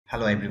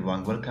Hello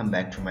everyone, welcome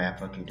back to my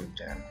Upwork YouTube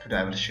channel. Today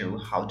I will show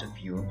how to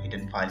view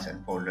hidden files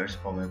and folders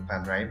from your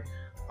pendrive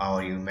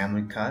or your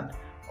memory card,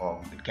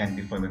 or it can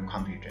be from your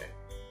computer.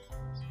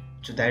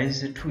 So there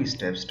is two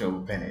steps to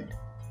open it.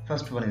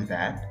 First one is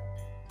that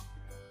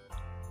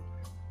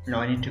now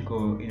I need to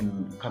go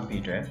in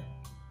computer.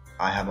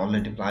 I have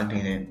already plugged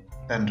in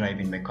a pendrive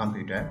in my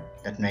computer.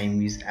 That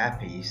name is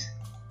APIs.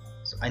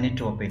 So I need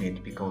to open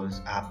it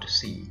because I have to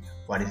see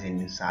what is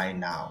inside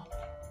now.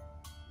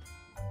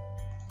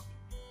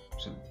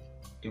 So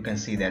you can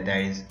see that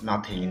there is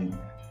nothing in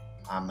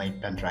my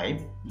pen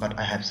drive, but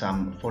I have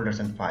some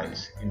folders and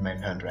files in my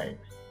pen drive.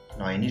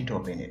 Now I need to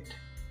open it.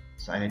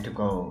 So I need to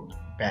go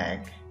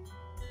back.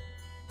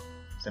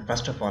 So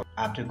first of all,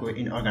 I have to go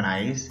in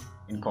organize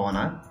in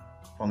corner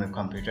from your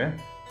computer.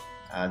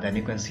 Then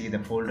you can see the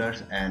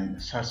folders and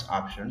search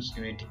options.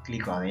 You need to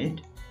click on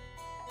it.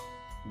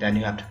 Then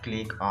you have to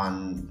click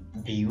on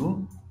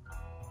view.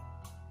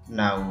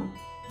 Now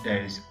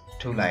there is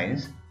two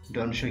lines: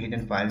 don't show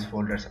hidden files,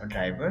 folders or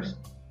drivers.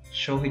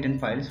 Show hidden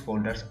files,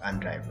 folders and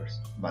drivers.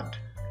 But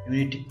you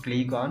need to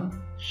click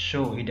on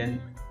show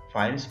hidden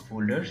files,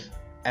 folders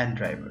and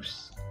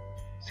drivers.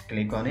 So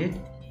click on it.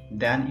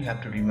 Then you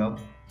have to remove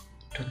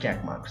two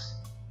check marks,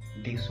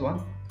 this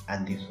one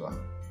and this one.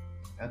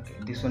 Okay,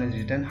 this one is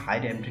written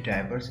hide empty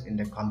drivers in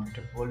the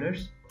computer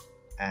folders,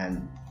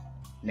 and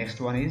next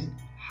one is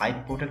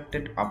hide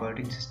protected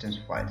operating systems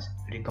files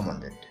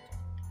recommended.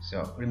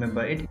 So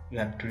remember it, you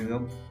have to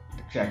remove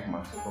the check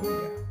marks from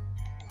here.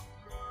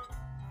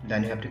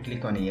 Then you have to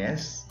click on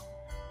yes.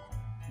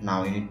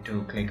 Now you need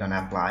to click on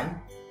apply.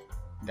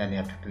 Then you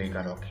have to click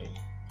on OK.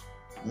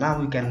 Now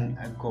we can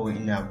go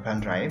in our pen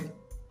drive.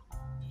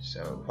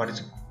 So what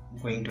is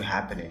going to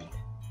happen in?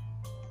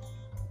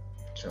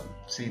 So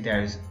see,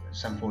 there is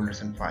some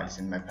folders and files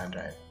in my pen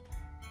drive.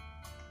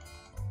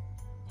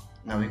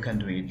 Now we can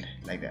do it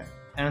like that.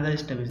 Another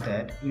step is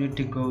that you need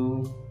to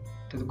go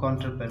to the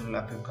control panel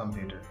of your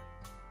computer.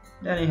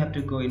 Then you have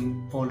to go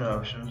in folder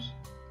options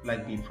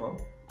like before.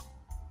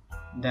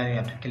 Then you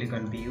have to click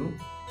on view.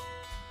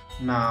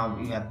 Now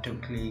you have to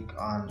click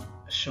on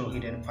show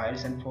hidden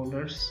files and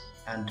folders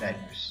and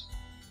drivers.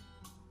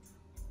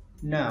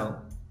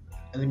 Now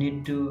we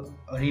need to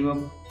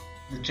remove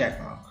the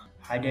check mark,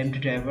 hide empty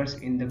drivers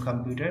in the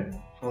computer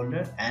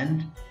folder,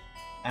 and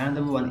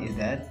another one is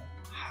that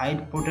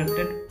hide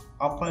protected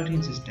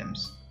operating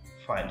systems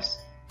files.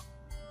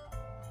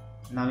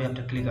 Now you have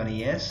to click on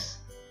yes.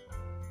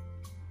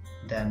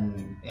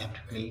 Then you have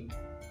to click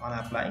on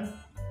apply,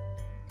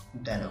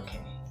 then OK.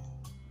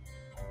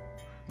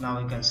 Now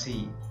you can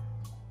see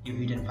your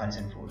hidden files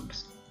and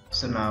folders.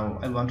 So now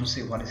I want to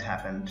see what has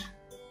happened.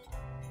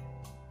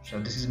 So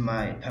this is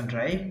my pen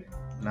drive.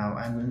 Now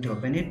I'm going to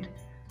open it.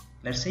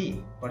 Let's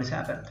see what has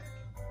happened.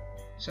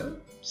 So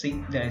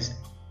see, there is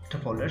two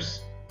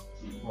folders.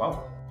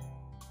 Wow.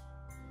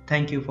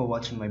 Thank you for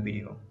watching my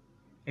video.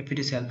 If it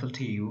is helpful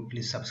to you,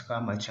 please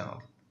subscribe my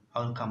channel.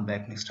 I will come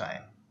back next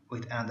time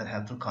with another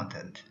helpful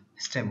content.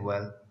 Stay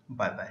well.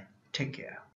 Bye bye. Take care.